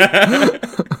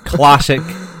 Classic,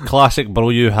 bro,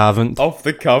 you haven't. Off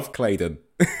the cuff, Claydon.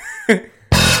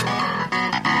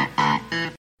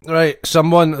 Right,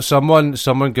 someone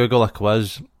Google a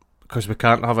quiz, because we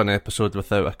can't have an episode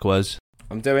without a quiz.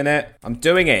 I'm doing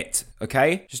it.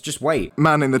 Okay, just wait.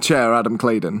 Man in the chair, Adam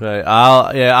Claydon. Right,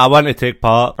 I want to take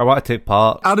part.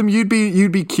 Adam, you'd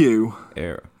be Q.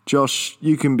 Yeah. Josh,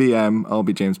 you can be M. I'll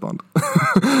be James Bond.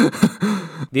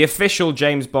 The official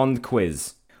James Bond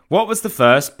quiz. What was the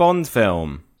first Bond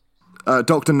film?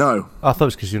 Dr. No. I thought it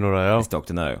was Casino Royale. It's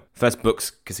Dr. No. First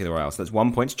book's Casino Royale, so that's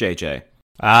 1 point to JJ.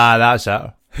 Ah, that's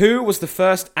it. Who was the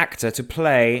first actor to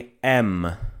play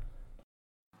M?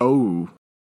 Oh.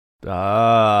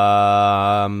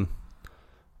 M.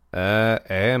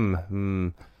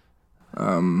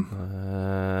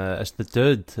 It's the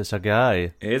dude. It's a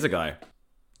guy. It is a guy.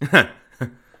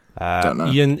 Don't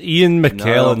know. Ian McKellen.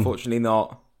 No, unfortunately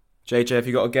not. JJ, have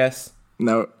you got a guess?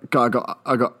 No, I got.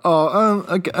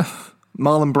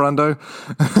 Marlon Brando.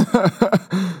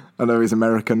 I know he's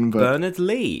American, but Bernard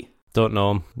Lee. Don't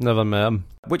know him. Never met him.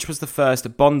 Which was the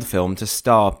first Bond film to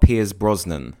star Pierce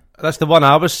Brosnan? That's the one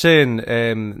I was saying.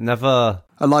 Never.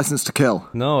 A License to Kill.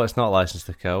 No, it's not License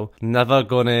to Kill. Never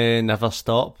Gonna Never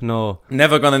Stop. No.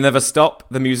 Never Gonna Never Stop,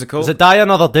 the musical. Is it Die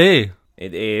Another Day?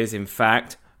 It is, in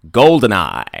fact,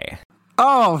 GoldenEye.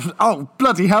 Oh,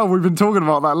 bloody hell, we've been talking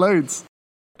about that loads.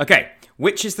 Okay,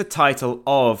 which is the title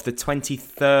of the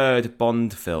 23rd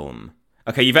Bond film?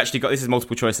 Okay, you've actually got... This is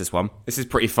multiple choice, this one. This is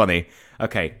pretty funny.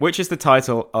 Okay, which is the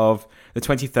title of the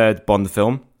 23rd Bond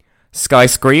film? Sky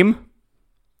Scream?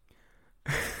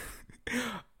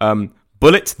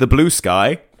 Bullet the Blue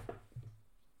Sky?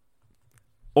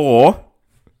 Or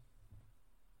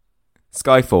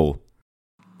Skyfall?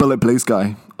 Bullet Blue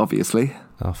Sky, obviously.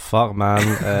 Oh, fuck,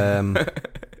 man.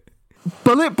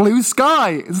 Bullet Blue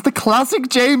Sky! It's the classic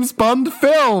James Bond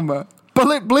film!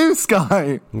 Bullet Blue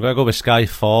Sky! I'm going to go with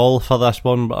Skyfall for this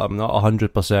one, but I'm not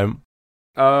 100%.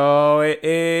 Oh, it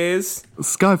is...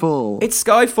 Skyfall. It's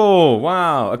Skyfall!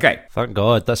 Wow, okay. Thank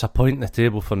God, that's a point in the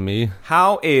table for me.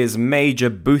 How is Major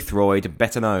Boothroyd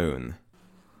better known?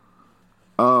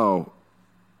 Oh.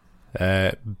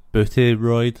 Booty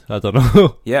Royd? I don't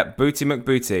know. Yeah, Booty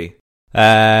McBooty.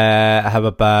 How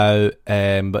about,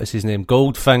 what's his name?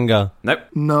 Goldfinger. Nope.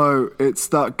 No, it's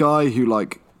that guy who,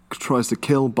 like, tries to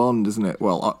kill Bond, isn't it?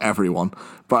 Well, everyone.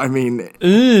 But I mean,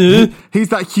 he's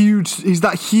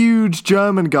that huge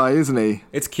German guy, isn't he?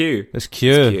 It's Q. It's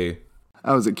Q. It's Q.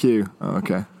 Oh, is it Q? Oh,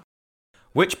 okay.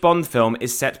 Which Bond film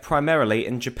is set primarily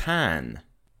in Japan?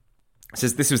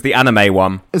 This was the anime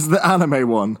one. It's the anime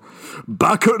one.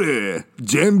 Bakure,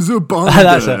 James Bond.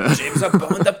 That's it. James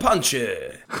Bond the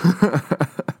Puncher.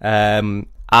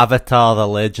 Avatar: The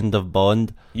Legend of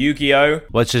Bond. Yu-Gi-Oh!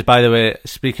 Which is, by the way,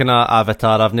 speaking of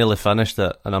Avatar, I've nearly finished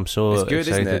it, and I'm so It's good,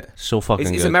 excited. isn't it? So fucking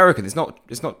It's good. American. It's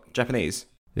not Japanese.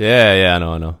 Yeah, I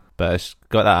know. But it's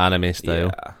got that anime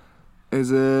style. Yeah.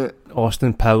 Is it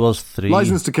Austin Powers 3.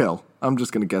 License to Kill? I'm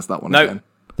just going to guess that one No. again.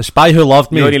 The Spy Who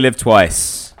Loved Me. You only live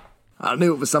twice. I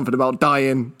knew it was something about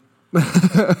dying.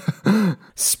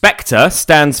 Spectre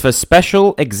stands for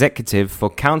Special Executive for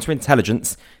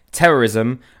Counterintelligence,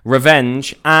 Terrorism,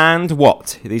 Revenge, and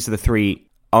what? These are the three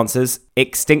answers.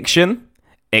 Extinction,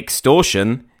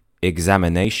 Extortion,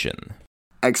 Examination.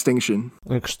 Extinction.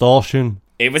 Extortion.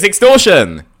 It was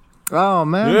Extortion! Oh,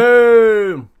 man.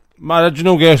 Yay! My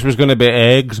original guess was going to be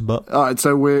eggs, but... Alright,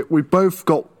 so we both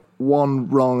got one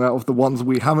wrong out of the ones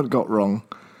we haven't got wrong.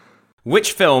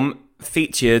 Which film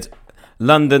featured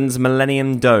London's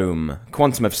Millennium Dome?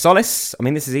 Quantum of Solace? I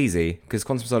mean, this is easy, because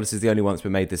Quantum of Solace is the only one that's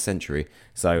been made this century.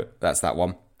 So, that's that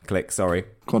one. Click, sorry.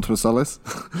 Quantum of Solace?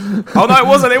 Oh, no, it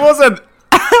wasn't!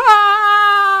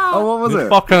 Oh, what was it?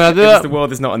 Fucking Because idiot. the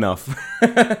world is not enough.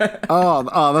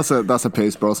 Oh, that's a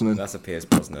Pierce Brosnan. That's a Pierce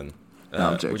Brosnan.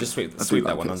 I'm joking. We'll just I sweep do that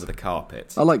like one it. under the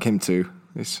carpet. I like him too.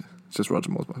 It's just Roger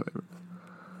Moore's my favourite.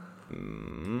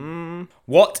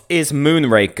 What is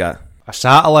Moonraker? A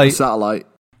satellite. Satellite.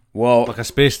 Well, Like a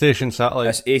space station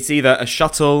satellite. it's either a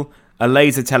shuttle, a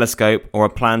laser telescope, or a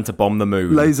plan to bomb the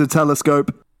moon. Laser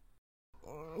telescope.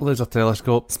 Laser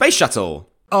telescope. Space shuttle.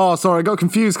 Oh, sorry, I got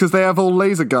confused because they have all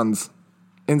laser guns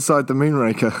inside the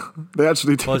Moonraker. They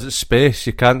actually do. Because it's space.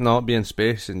 You can't not be in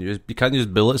space. And you can't use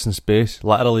bullets in space.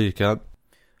 Literally, you can't.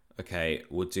 Okay,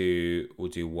 we'll do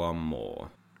one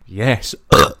more. Yes.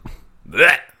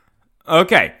 Blech.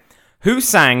 Okay, who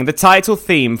sang the title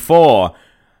theme for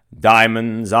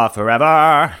Diamonds Are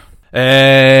Forever?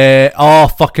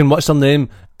 Fucking, what's her name?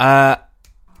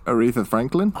 Aretha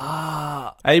Franklin? It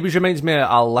always reminds me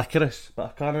of Licorice, but I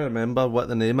can't remember what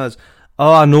the name is.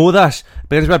 Oh, I know this.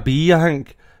 Begins with a B, I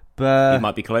think. But You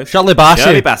might be close. Shirley Bassey.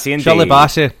 Shirley Bassey, indeed. Shirley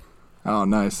Bassey. Oh,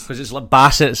 nice. Because it's like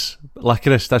Bassett's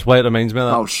Licorice. That's why it reminds me of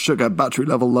that. Oh, sugar, battery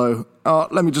level low. Oh,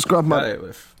 let me just grab my... Right,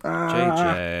 with-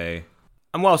 JJ.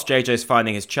 And whilst JJ's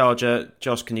finding his charger,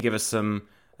 Josh, can you give us some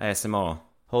ASMR?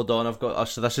 Hold on, I've got...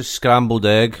 So this is scrambled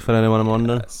egg, for anyone I'm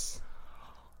wondering. Yes.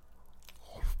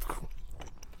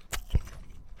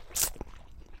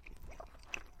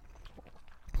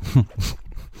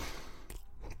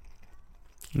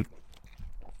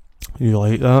 You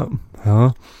like that?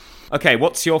 Huh? Okay,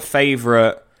 what's your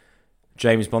favourite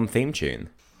James Bond theme tune?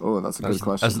 Oh, that's a good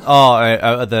question. Out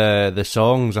of the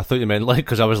songs, I thought you meant like,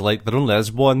 because I was like, there only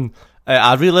is one.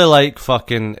 I really like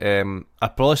fucking,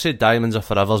 I'd probably say Diamonds Are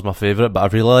Forever's my favourite, but I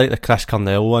really like the Chris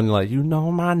Cornell one, like, you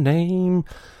know my name.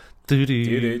 Fuck,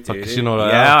 Casino Royale.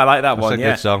 Yeah, I like that That's one. a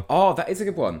Yeah. good song. Oh, that is a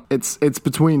good one. It's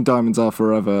between Diamonds Are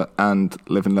Forever and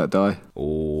Live and Let Die.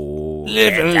 Oh,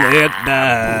 Live and let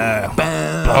die.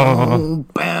 Bow,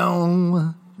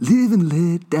 bow. Live and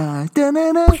let die.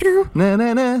 Da-na-na.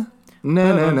 Na-na-na.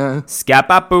 Na-na-na.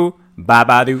 Scababoo,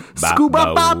 babadoo, Scooba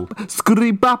babo. bop,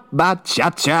 scooty bop, ba cha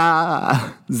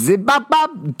cha. Zip bop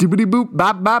bop, doobity boop,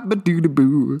 bop bop, ba doody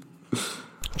boo.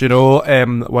 Do you know,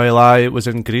 while I was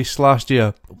in Greece last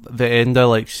year, the end of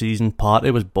like season party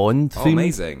was Bond Oh, themed.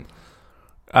 amazing.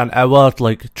 And our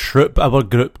like our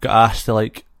group got asked to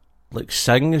like like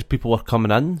sing as people were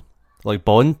coming in, like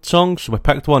Bond songs. So we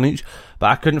picked one each, but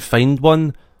I couldn't find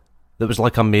one that was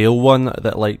like a male one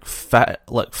that like fit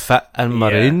in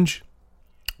my range.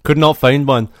 Could not find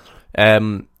one.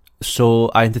 So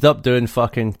I ended up doing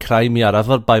fucking Cry Me a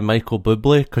River by Michael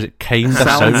Bublé because it kind of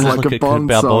sounds like it could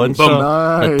be a Bond song.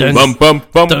 Nice. Bum, bum,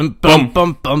 bum, bum,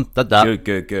 bum, bum. Did that.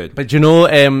 Good. But you know,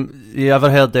 you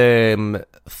ever heard is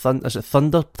it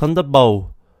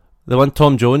Thunderball? The one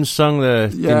Tom Jones sung the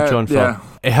theme tune for. Yeah.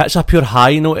 It hits a pure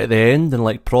high note at the end and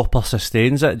like proper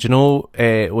sustains it. Do you know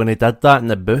when he did that in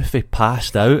the booth, he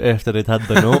passed out after he'd had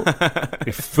the note.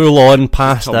 He full on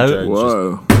passed Tom out. Jones.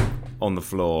 Whoa. On the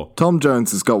floor. Tom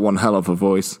Jones has got one hell of a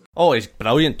voice. Oh, he's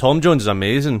brilliant. Tom Jones is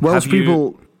amazing. Welsh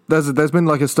people, there's been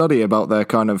like a study about their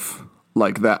kind of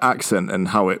like their accent and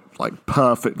how it like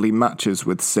perfectly matches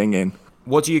with singing.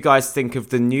 What do you guys think of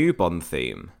the new Bond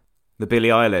theme? The Billie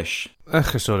Eilish?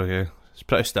 It's okay. It's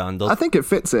pretty standard. I think it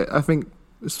fits it. I think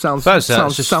it sounds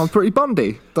pretty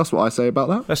Bondy. That's what I say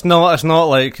about that. It's not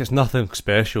like, it's nothing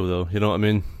special though, you know what I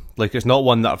mean? Like, it's not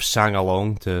one that I've sang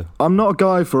along to. I'm not a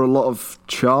guy for a lot of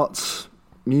charts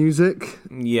music.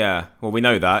 Yeah, well, we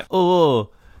know that. Oh,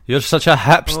 you're such a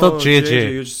hipster,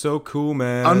 JJ. You're so cool,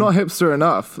 man. I'm not hipster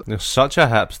enough. You're such a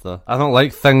hipster. I don't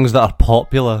like things that are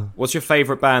popular. What's your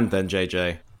favourite band then,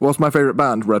 JJ? What's my favourite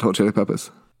band? Red Hot Chili Peppers.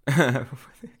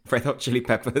 Red Hot Chili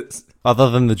Peppers. Other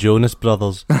than the Jonas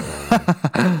Brothers.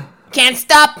 Can't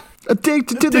stop!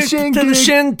 Addicted to the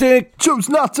shindig. Choose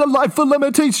not a life for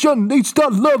limitation. Each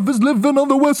that love is living on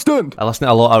the West End. I listen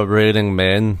to a lot of Raining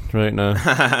Men right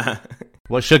now.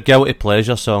 What's your guilty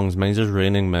pleasure songs? Mine's is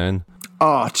Raining Men.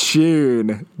 Oh,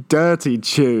 tune. Dirty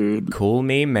tune. Call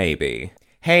Me Maybe.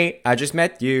 Hey, I just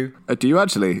met you. Do you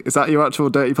actually? Is that your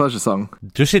actual Dirty Pleasure song?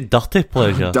 Do you say dirty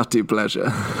pleasure? Dirty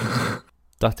Pleasure.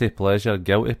 Dirty pleasure,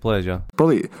 guilty pleasure.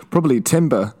 Probably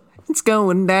Timber. It's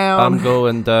going down. I'm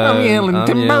going down. I'm yelling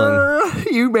timber.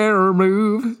 You better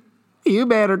move. You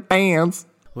better dance.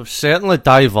 We've certainly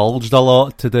divulged a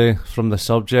lot today from the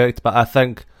subject, but I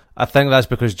think that's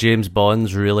because James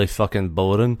Bond's really fucking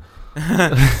boring.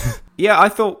 Yeah, I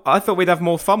thought we'd have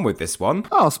more fun with this one.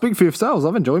 Oh, speak for yourselves.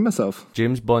 I've enjoyed myself.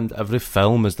 James Bond, every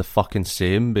film is the fucking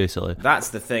same, basically. That's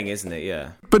the thing, isn't it?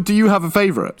 Yeah. But do you have a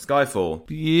favourite? Skyfall.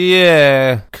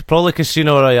 Yeah, probably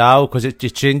Casino Royale, because it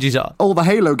just changes it. All the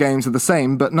Halo games are the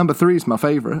same, but number 3 is my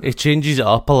favourite. It changes it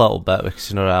up a little bit with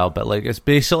Casino Royale, but like it's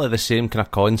basically the same kind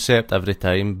of concept every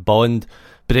time. Bond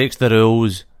breaks the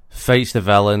rules, fights the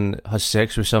villain, has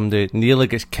sex with somebody, nearly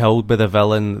gets killed by the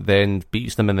villain, then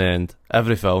beats them in the end.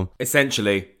 Every film.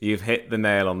 Essentially, you've hit the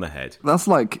nail on the head. That's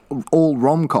like all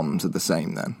rom-coms are the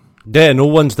same then. Yeah, no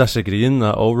one's disagreeing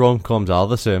that all rom-coms are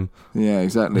the same. Yeah,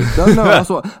 exactly. No, that's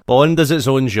what... Bond is its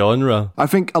own genre. I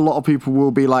think a lot of people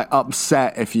will be like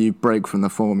upset if you break from the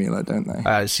formula, don't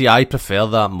they? See, I prefer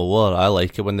that more. I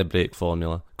like it when they break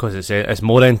formula because it's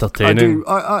more entertaining.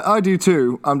 I do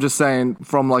too. I'm just saying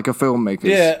from like a filmmaker.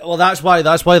 Yeah, well, that's why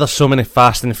there's so many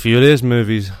Fast and Furious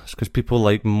movies. It's because people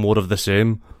like more of the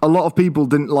same. A lot of people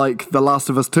didn't like The Last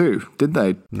of Us 2, did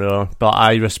they? No, but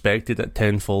I respected it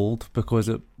tenfold because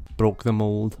it broke the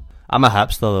mold. I'm a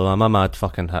hipster though. I'm a mad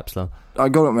fucking hipster. I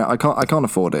gotta admit, I can't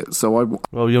afford it. So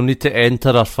Well, you'll need to enter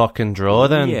a fucking draw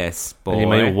then. Yes, boy. And you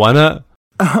might win it.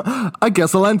 I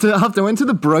guess I'll have to enter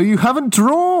the Bro You Haven't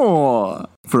draw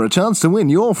for a chance to win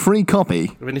your free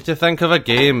copy. We need to think of a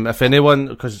game. If anyone,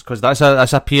 because that's a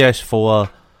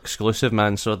PS4 exclusive,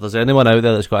 man. So if there's anyone out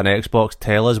there that's got an Xbox,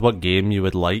 tell us what game you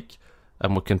would like,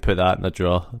 and we can put that in the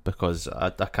draw because I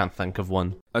can't think of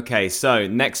one. Okay, so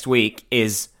next week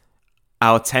is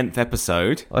our 10th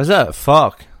episode. Is it?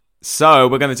 Fuck. So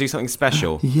we're going to do something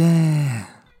special. Yeah.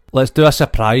 Let's do a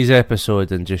surprise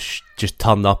episode and just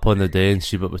turn up on the day and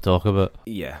see what we talk about.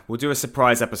 Yeah, we'll do a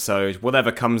surprise episode.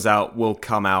 Whatever comes out will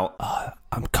come out.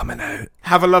 I'm coming out.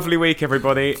 Have a lovely week,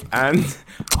 everybody, and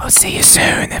we'll see you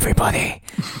soon, everybody.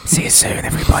 See you soon,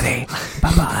 everybody.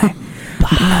 Bye-bye.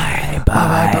 Bye.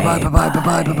 Bye. Bye. Bye. Bye.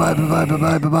 Bye. Bye. Bye. Bye. Bye.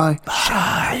 Bye. Bye. Bye.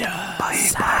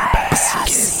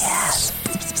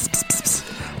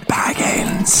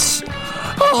 Baggins.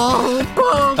 Oh,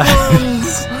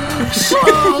 Baggins.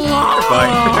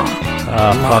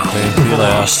 bye. Fuck me. See you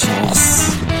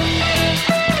later.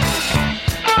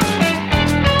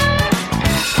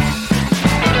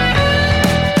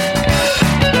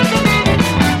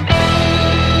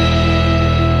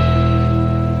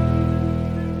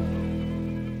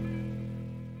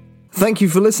 Thank you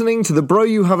for listening to the Bro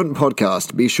You Haven't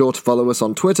podcast. Be sure to follow us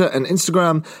on Twitter and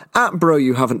Instagram at Bro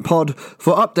You Haven't Pod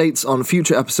for updates on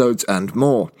future episodes and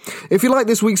more. If you like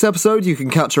this week's episode, you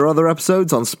can catch our other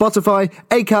episodes on Spotify,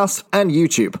 Acast, and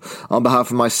YouTube. On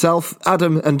behalf of myself,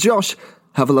 Adam, and Josh,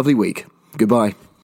 Have a lovely week. Goodbye.